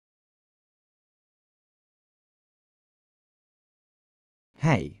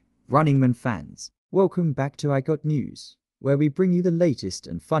Hey, Running Man fans, welcome back to I Got News, where we bring you the latest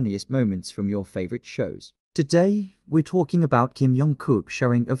and funniest moments from your favorite shows. Today, we're talking about Kim Jong-kook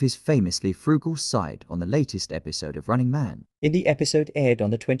showing of his famously frugal side on the latest episode of Running Man. In the episode aired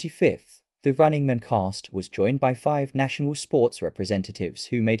on the 25th, the Running Man cast was joined by 5 national sports representatives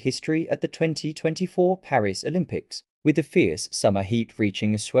who made history at the 2024 Paris Olympics, with the fierce summer heat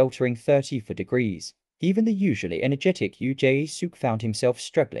reaching a sweltering 34 degrees. Even the usually energetic Yoo Jae-suk found himself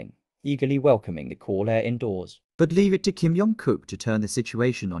struggling, eagerly welcoming the cool air indoors. But leave it to Kim Jong-kook to turn the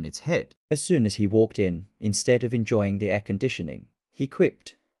situation on its head. As soon as he walked in, instead of enjoying the air conditioning, he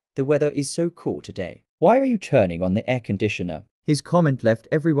quipped, "The weather is so cool today. Why are you turning on the air conditioner?" His comment left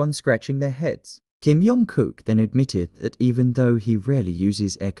everyone scratching their heads. Kim Jong-kook then admitted that even though he rarely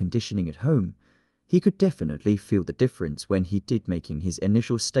uses air conditioning at home, he could definitely feel the difference when he did, making his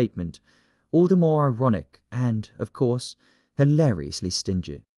initial statement all the more ironic and, of course, hilariously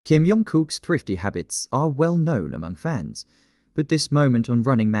stingy. Kim Jong-kook's thrifty habits are well known among fans, but this moment on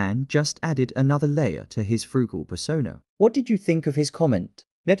Running Man just added another layer to his frugal persona. What did you think of his comment?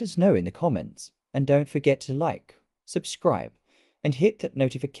 Let us know in the comments, and don't forget to like, subscribe, and hit that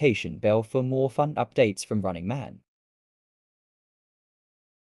notification bell for more fun updates from Running Man.